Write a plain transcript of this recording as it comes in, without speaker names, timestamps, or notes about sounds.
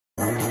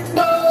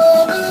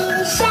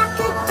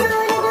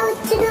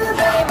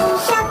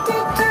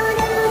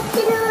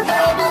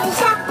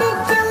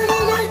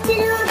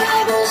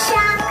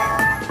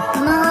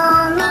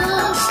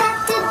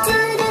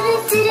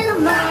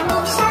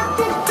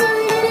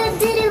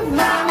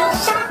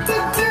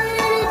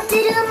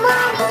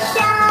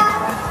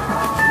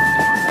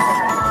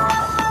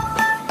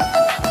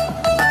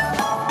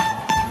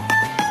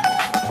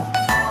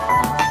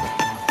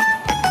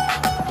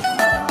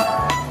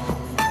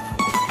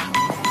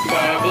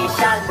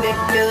shark do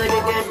do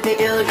do do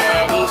do.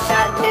 Daddy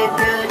shark do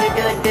do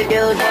do do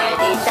do.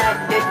 Daddy shark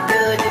do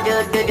do do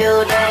do do.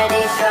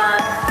 Daddy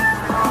shark.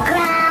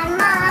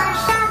 Grandma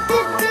shark do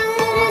do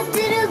do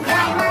do do.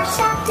 Grandma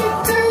shark do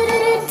do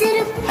do do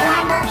do.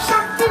 Grandma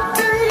shark do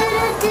do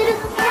do do do.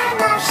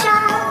 Grandma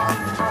shark.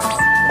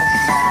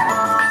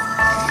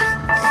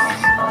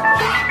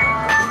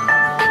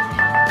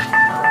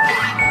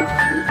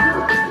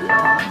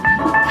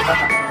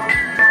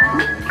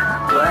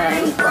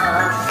 Grandpa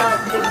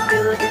shark do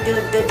do do do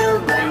do do.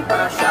 Grandpa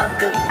shark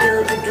do do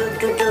do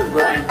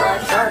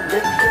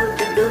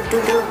do do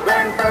do.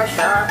 Grandpa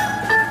shark.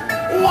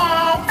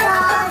 Let's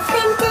all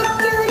swim do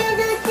do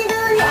do do do.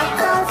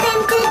 Let's all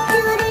swim do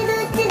do do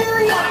do do.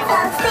 Let's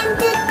all swim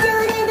do do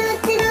do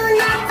do do.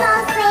 Let's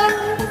all swim.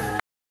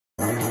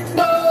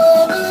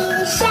 Baby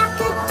shark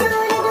do do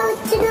do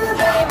do do.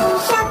 Baby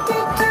shark do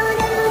do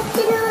do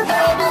do.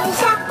 Baby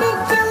shark do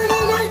do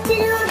do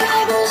do.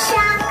 Baby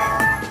shark.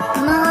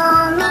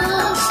 Mommy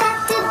shark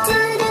do do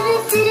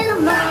do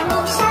do. Mommy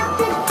shark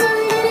do do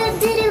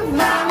do do.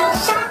 Mommy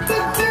shark do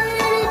do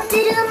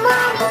do do.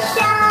 Mommy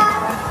shark.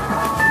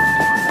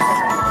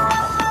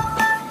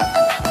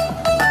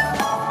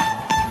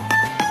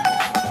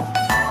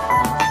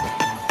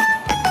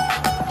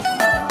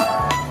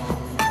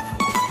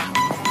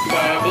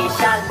 Daddy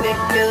shark do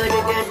do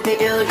do do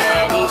do.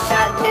 Daddy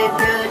shark do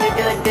do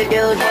do do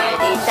do.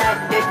 Daddy shark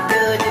do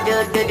do do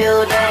do do.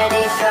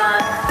 Daddy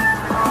shark.